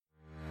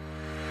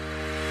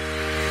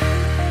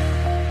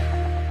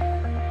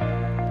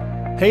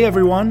Hey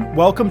everyone,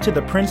 welcome to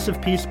the Prince of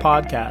Peace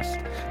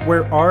podcast,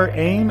 where our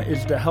aim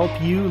is to help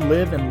you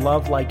live and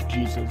love like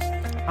Jesus.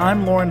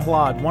 I'm Lauren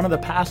Hlad, one of the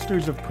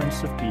pastors of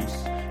Prince of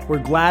Peace. We're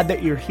glad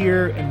that you're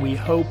here and we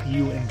hope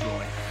you enjoy.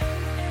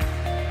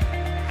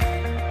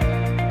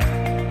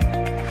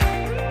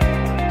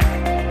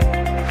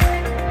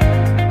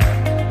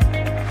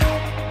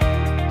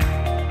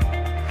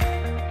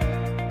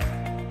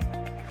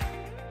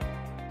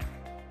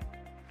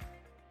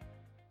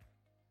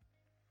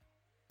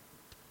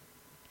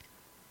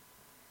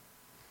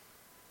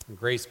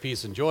 Grace,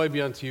 peace, and joy be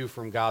unto you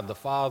from God the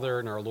Father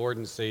and our Lord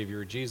and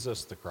Savior,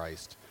 Jesus the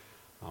Christ.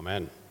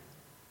 Amen.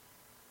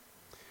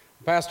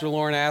 Pastor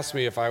Lauren asked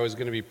me if I was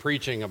going to be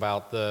preaching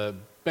about the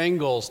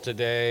Bengals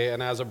today,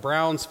 and as a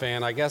Browns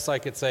fan, I guess I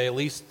could say at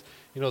least,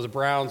 the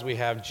Browns, we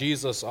have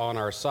Jesus on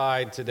our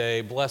side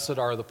today. Blessed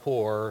are the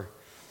poor.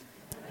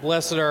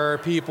 Blessed are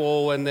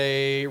people when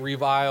they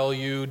revile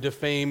you,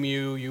 defame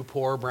you, you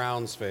poor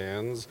Browns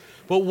fans.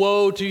 But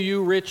woe to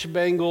you rich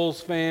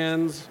Bengals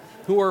fans,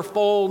 who are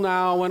full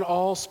now and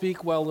all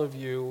speak well of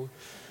you.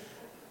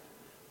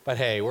 But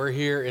hey, we're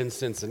here in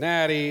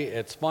Cincinnati.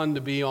 It's fun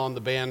to be on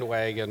the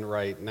bandwagon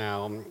right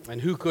now.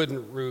 And who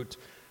couldn't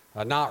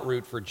not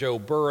root for Joe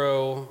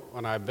Burrow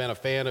when I've been a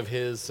fan of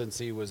his since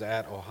he was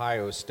at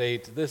Ohio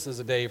State? This is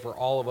a day for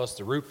all of us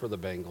to root for the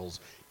Bengals,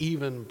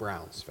 even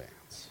Browns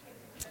fans.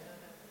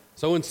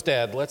 So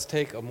instead, let's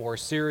take a more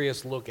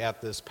serious look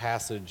at this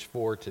passage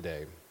for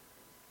today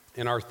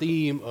in our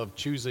theme of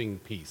choosing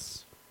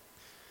peace.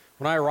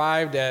 When I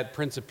arrived at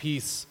Prince of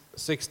Peace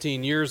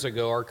 16 years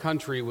ago, our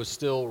country was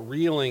still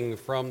reeling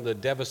from the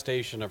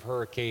devastation of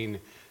Hurricane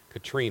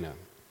Katrina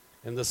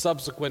and the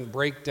subsequent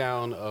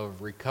breakdown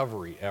of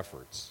recovery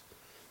efforts.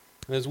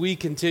 And as we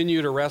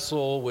continue to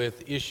wrestle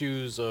with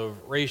issues of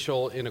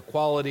racial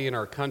inequality in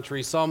our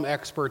country, some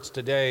experts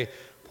today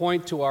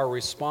point to our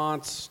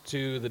response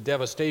to the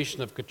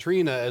devastation of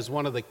Katrina as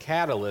one of the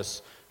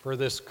catalysts for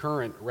this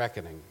current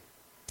reckoning.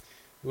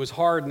 It was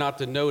hard not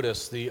to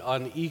notice the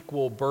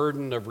unequal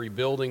burden of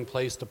rebuilding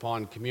placed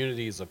upon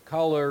communities of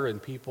color and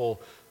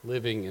people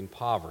living in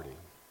poverty.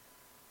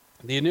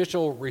 The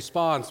initial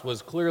response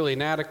was clearly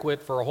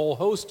inadequate for a whole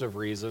host of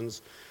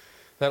reasons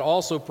that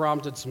also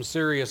prompted some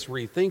serious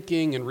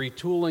rethinking and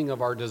retooling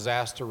of our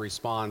disaster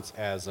response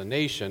as a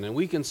nation. And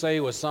we can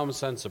say with some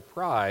sense of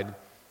pride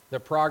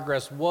that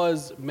progress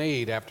was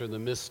made after the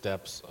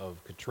missteps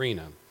of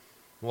Katrina.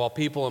 While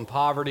people in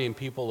poverty and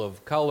people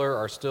of color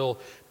are still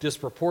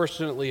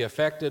disproportionately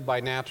affected by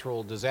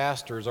natural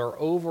disasters, our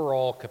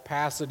overall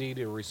capacity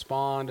to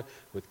respond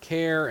with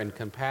care and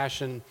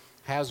compassion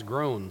has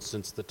grown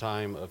since the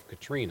time of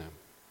Katrina.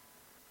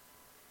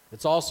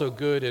 It's also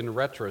good in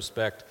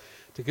retrospect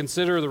to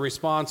consider the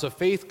response of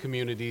faith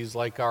communities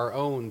like our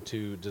own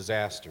to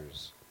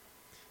disasters.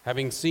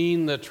 Having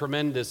seen the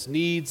tremendous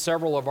need,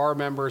 several of our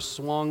members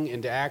swung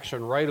into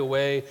action right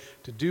away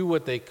to do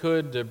what they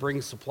could to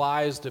bring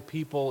supplies to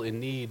people in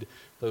need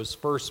those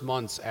first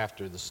months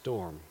after the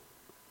storm.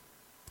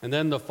 And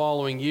then the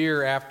following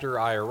year after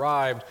I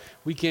arrived,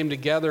 we came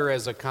together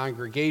as a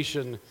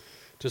congregation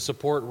to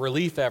support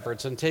relief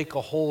efforts and take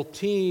a whole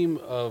team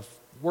of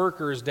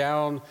workers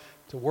down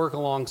to work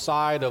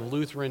alongside of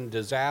Lutheran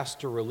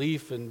Disaster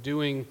Relief and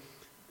doing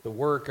the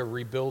work of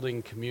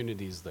rebuilding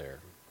communities there.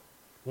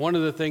 One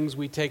of the things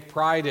we take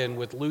pride in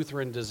with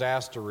Lutheran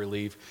Disaster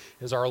Relief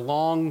is our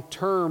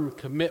long-term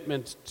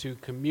commitment to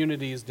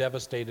communities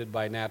devastated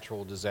by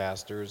natural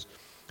disasters,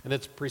 and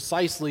it's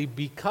precisely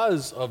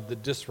because of the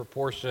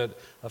disproportionate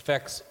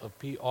effects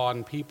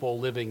on people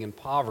living in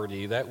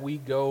poverty that we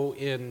go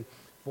in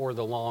for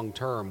the long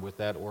term with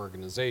that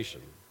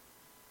organization.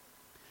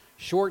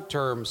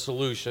 Short-term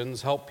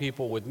solutions help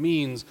people with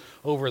means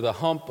over the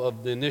hump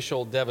of the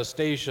initial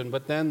devastation,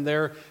 but then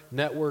their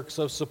networks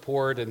of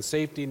support and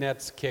safety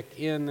nets kick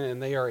in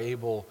and they are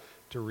able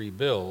to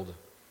rebuild.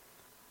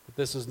 But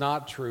this is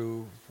not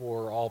true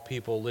for all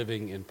people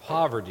living in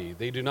poverty.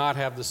 They do not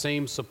have the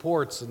same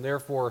supports, and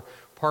therefore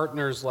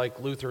partners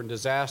like Lutheran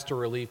Disaster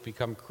Relief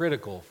become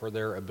critical for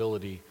their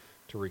ability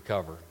to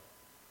recover.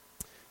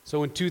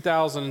 So in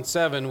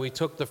 2007, we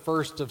took the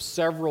first of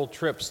several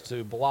trips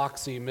to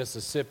Biloxi,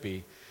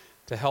 Mississippi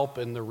to help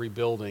in the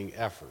rebuilding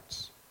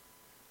efforts.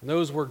 And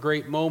those were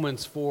great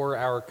moments for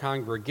our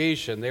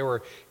congregation. They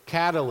were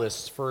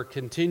catalysts for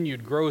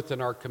continued growth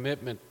in our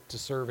commitment to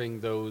serving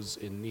those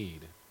in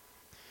need.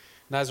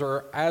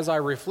 And as I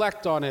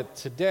reflect on it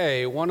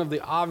today, one of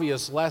the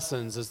obvious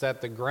lessons is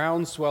that the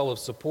groundswell of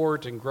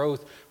support and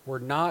growth were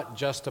not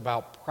just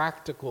about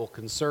practical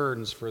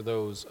concerns for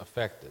those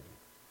affected.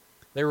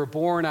 They were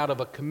born out of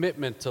a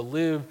commitment to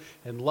live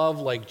and love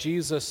like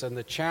Jesus and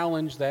the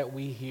challenge that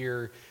we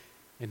hear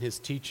in his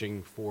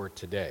teaching for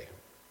today.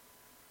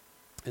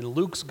 In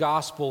Luke's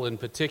gospel in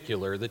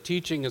particular, the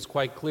teaching is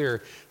quite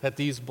clear that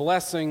these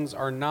blessings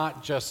are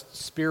not just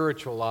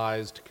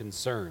spiritualized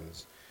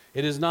concerns.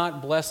 It is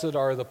not blessed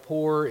are the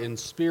poor in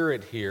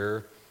spirit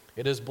here.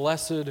 It is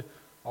blessed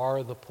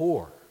are the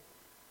poor.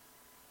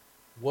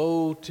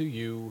 Woe to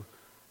you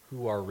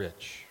who are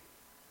rich.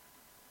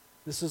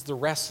 This is the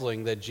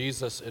wrestling that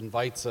Jesus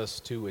invites us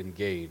to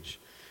engage.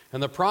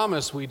 And the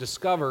promise we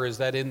discover is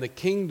that in the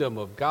kingdom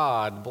of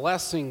God,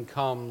 blessing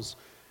comes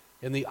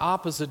in the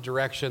opposite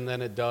direction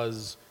than it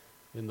does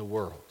in the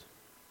world.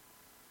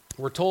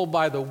 We're told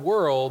by the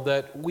world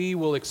that we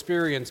will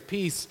experience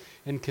peace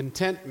and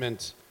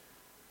contentment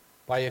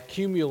by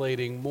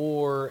accumulating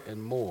more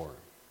and more.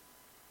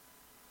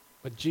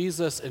 But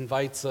Jesus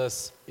invites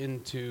us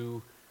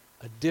into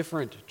a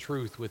different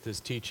truth with his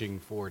teaching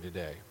for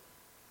today.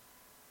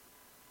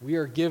 We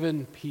are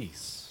given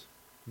peace,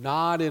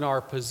 not in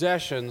our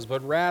possessions,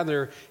 but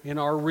rather in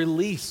our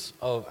release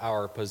of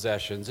our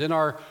possessions, in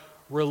our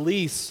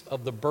release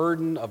of the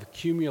burden of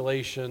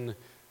accumulation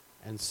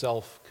and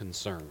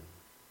self-concern.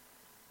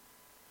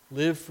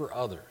 Live for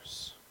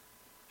others.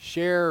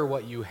 Share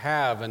what you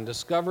have and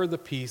discover the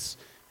peace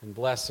and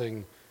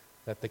blessing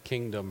that the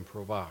kingdom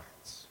provides.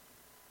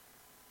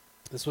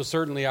 This was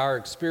certainly our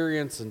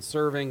experience in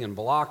serving in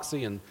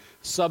Biloxi, and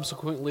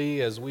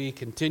subsequently as we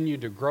continue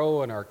to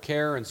grow in our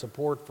care and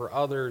support for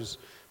others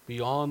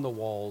beyond the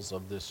walls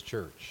of this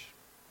church.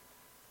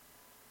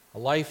 A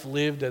life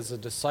lived as a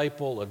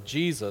disciple of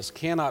Jesus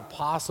cannot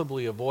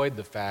possibly avoid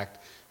the fact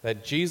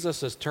that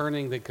Jesus is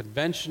turning the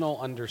conventional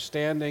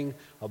understanding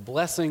of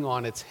blessing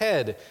on its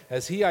head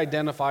as he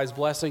identifies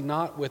blessing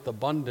not with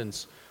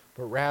abundance,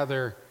 but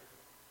rather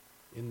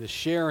in the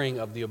sharing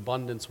of the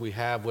abundance we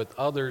have with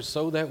others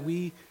so that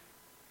we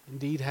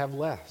indeed have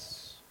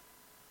less.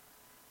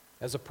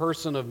 As a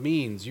person of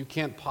means, you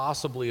can't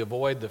possibly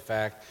avoid the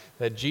fact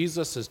that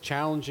Jesus is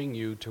challenging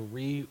you to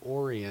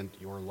reorient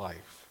your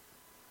life.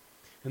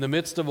 In the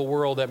midst of a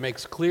world that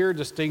makes clear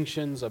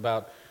distinctions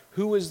about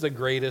who is the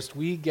greatest,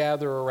 we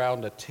gather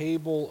around a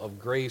table of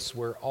grace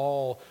where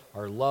all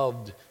are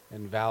loved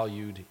and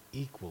valued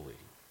equally.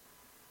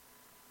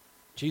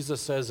 Jesus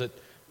says it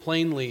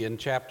plainly in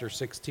chapter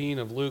 16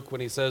 of Luke when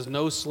he says,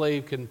 "No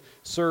slave can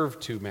serve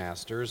two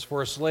masters,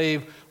 for a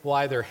slave will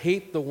either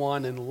hate the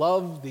one and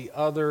love the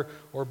other,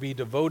 or be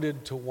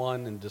devoted to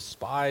one and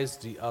despise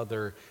the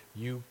other.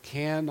 You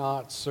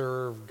cannot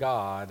serve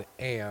God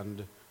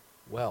and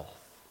wealth."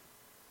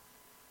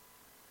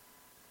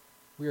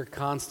 We are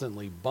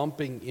constantly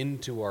bumping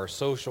into our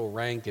social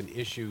rank and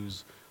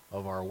issues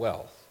of our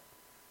wealth.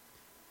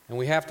 And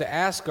we have to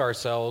ask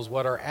ourselves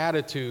what our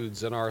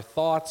attitudes and our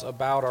thoughts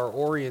about our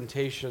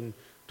orientation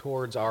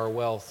towards our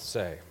wealth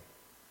say.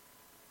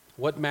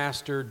 What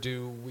master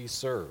do we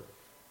serve?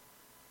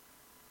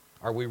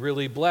 Are we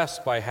really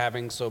blessed by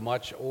having so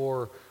much,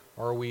 or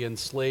are we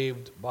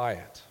enslaved by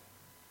it?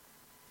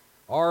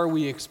 Are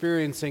we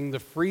experiencing the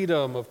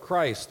freedom of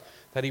Christ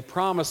that he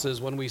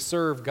promises when we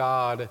serve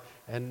God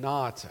and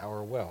not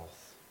our wealth?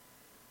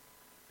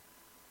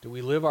 Do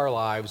we live our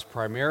lives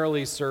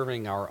primarily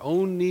serving our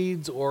own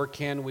needs, or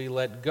can we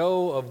let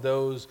go of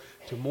those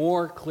to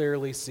more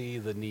clearly see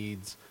the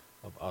needs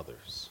of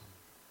others?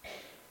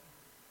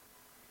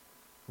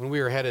 When we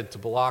were headed to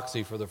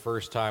Biloxi for the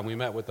first time, we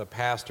met with a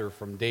pastor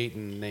from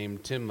Dayton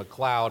named Tim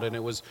McLeod, and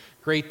it was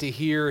great to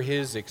hear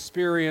his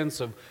experience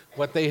of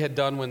what they had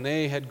done when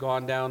they had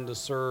gone down to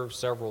serve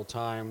several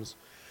times.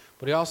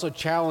 But he also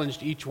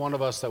challenged each one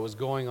of us that was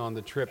going on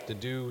the trip to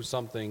do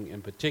something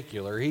in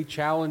particular. He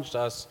challenged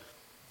us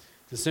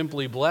to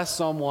simply bless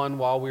someone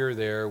while we were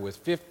there with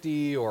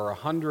 50 or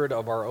 100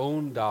 of our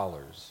own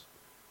dollars,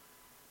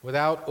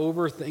 without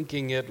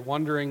overthinking it,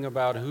 wondering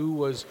about who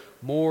was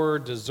more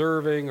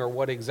deserving or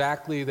what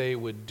exactly they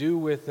would do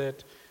with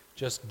it.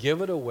 Just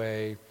give it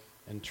away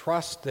and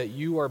trust that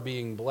you are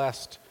being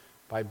blessed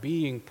by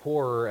being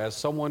poorer as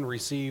someone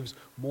receives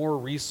more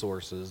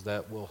resources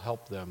that will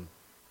help them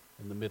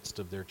in the midst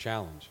of their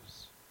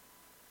challenges.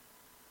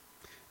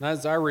 And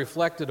as I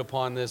reflected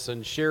upon this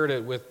and shared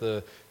it with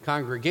the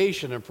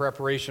congregation in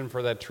preparation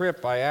for that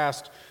trip, I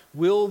asked,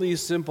 will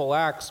these simple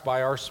acts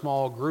by our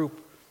small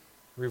group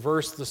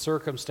reverse the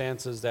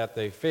circumstances that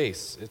they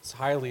face? It's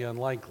highly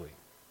unlikely.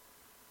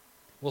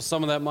 Will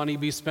some of that money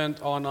be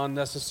spent on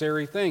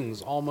unnecessary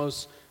things?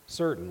 Almost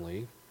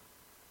certainly.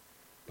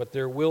 But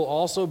there will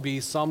also be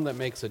some that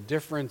makes a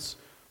difference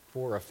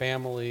for a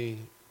family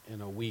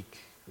in a week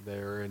that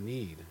are in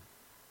need.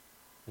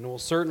 And it will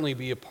certainly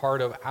be a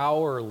part of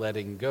our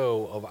letting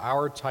go of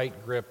our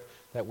tight grip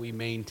that we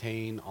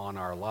maintain on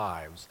our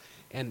lives.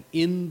 And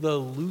in the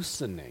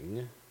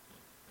loosening,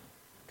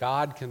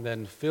 God can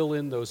then fill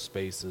in those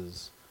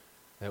spaces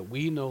that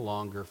we no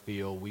longer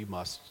feel we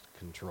must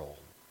control.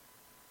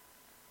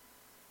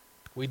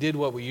 We did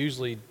what we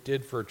usually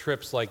did for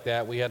trips like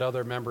that. We had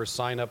other members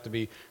sign up to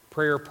be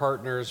prayer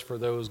partners for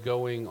those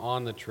going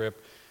on the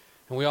trip.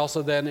 And we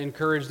also then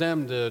encouraged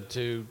them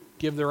to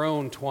give their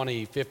own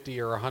 $20, $50,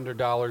 or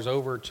 $100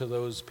 over to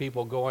those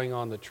people going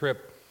on the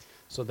trip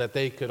so that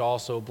they could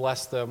also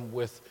bless them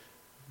with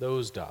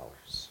those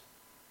dollars.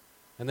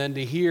 And then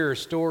to hear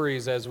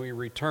stories as we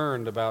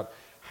returned about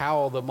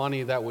how the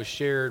money that was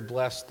shared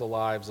blessed the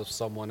lives of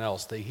someone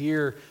else. To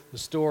hear the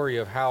story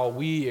of how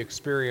we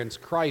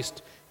experienced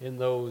Christ in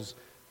those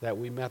that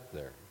we met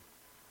there.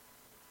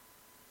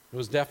 It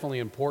was definitely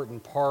an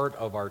important part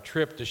of our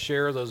trip to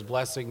share those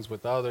blessings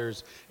with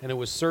others, and it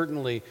was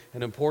certainly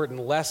an important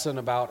lesson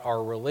about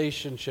our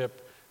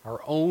relationship,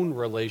 our own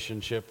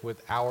relationship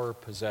with our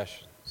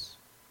possessions,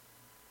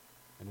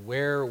 and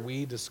where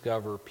we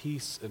discover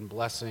peace and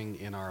blessing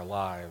in our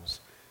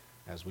lives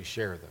as we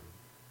share them.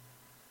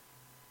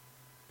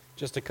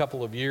 Just a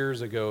couple of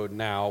years ago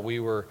now, we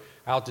were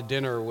out to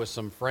dinner with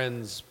some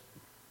friends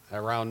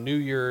around New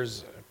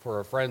Year's for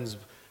a friend's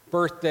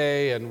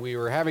birthday, and we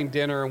were having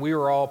dinner, and we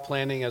were all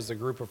planning as a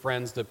group of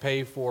friends to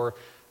pay for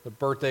the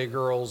birthday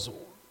girl's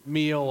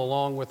meal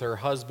along with her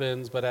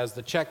husband's. But as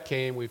the check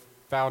came, we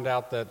found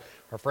out that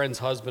our friend's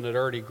husband had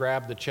already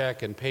grabbed the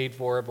check and paid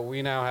for it, but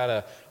we now had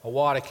a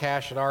wad of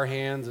cash in our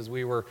hands as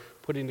we were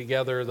putting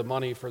together the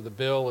money for the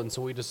bill, and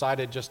so we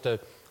decided just to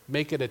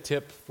make it a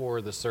tip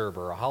for the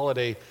server, a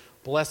holiday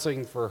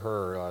blessing for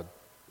her,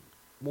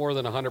 more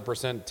than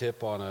 100%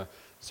 tip on a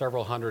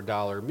several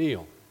 $100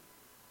 meal.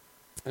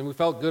 And we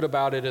felt good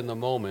about it in the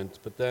moment,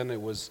 but then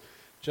it was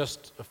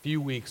just a few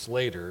weeks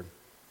later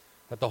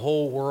that the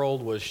whole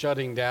world was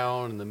shutting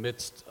down in the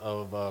midst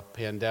of a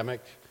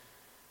pandemic,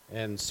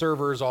 and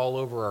servers all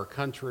over our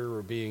country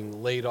were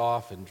being laid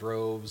off in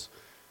droves.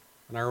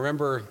 And I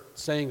remember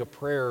saying a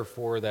prayer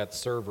for that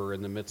server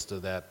in the midst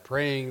of that,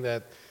 praying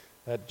that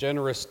that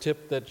generous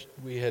tip that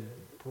we had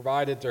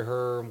provided to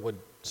her would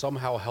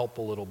somehow help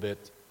a little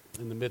bit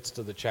in the midst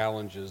of the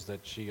challenges that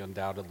she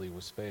undoubtedly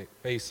was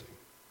facing.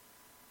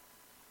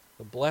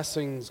 The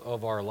blessings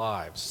of our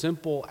lives,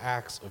 simple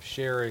acts of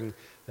sharing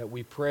that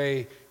we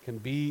pray can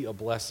be a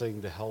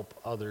blessing to help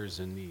others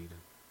in need.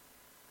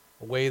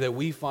 A way that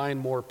we find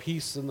more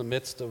peace in the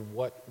midst of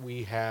what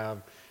we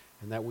have,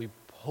 and that we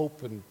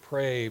hope and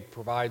pray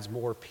provides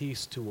more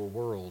peace to a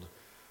world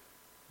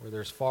where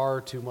there's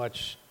far too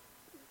much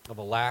of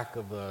a lack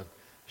of a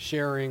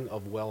sharing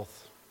of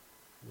wealth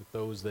with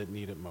those that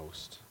need it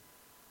most.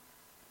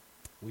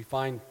 We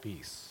find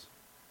peace.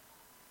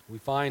 We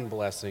find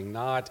blessing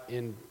not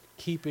in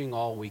keeping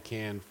all we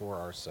can for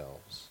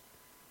ourselves.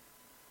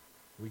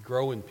 We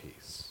grow in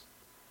peace.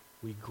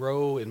 We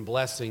grow in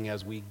blessing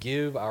as we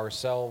give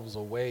ourselves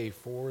away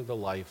for the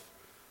life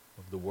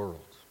of the world.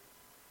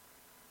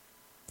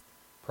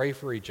 Pray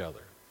for each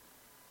other.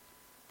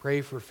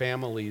 Pray for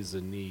families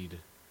in need.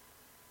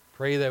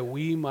 Pray that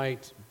we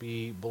might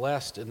be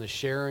blessed in the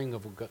sharing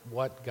of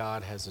what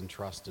God has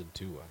entrusted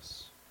to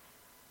us.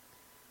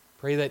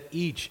 Pray that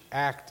each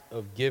act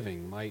of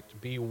giving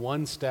might be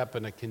one step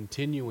in a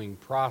continuing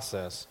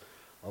process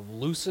of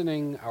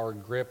loosening our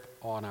grip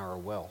on our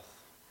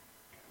wealth,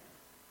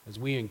 as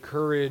we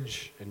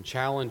encourage and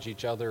challenge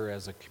each other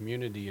as a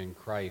community in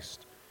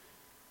Christ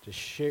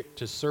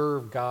to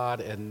serve God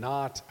and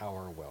not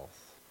our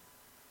wealth,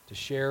 to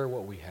share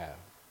what we have.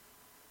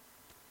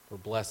 For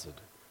blessed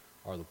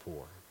are the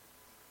poor.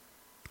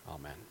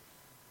 Amen.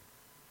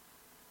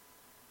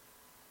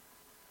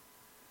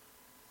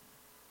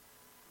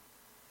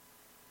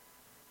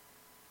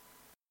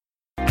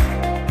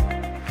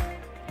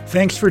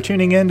 Thanks for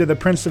tuning in to the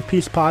Prince of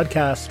Peace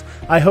podcast.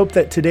 I hope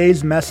that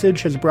today's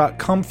message has brought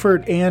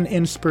comfort and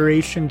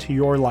inspiration to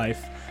your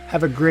life.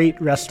 Have a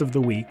great rest of the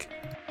week.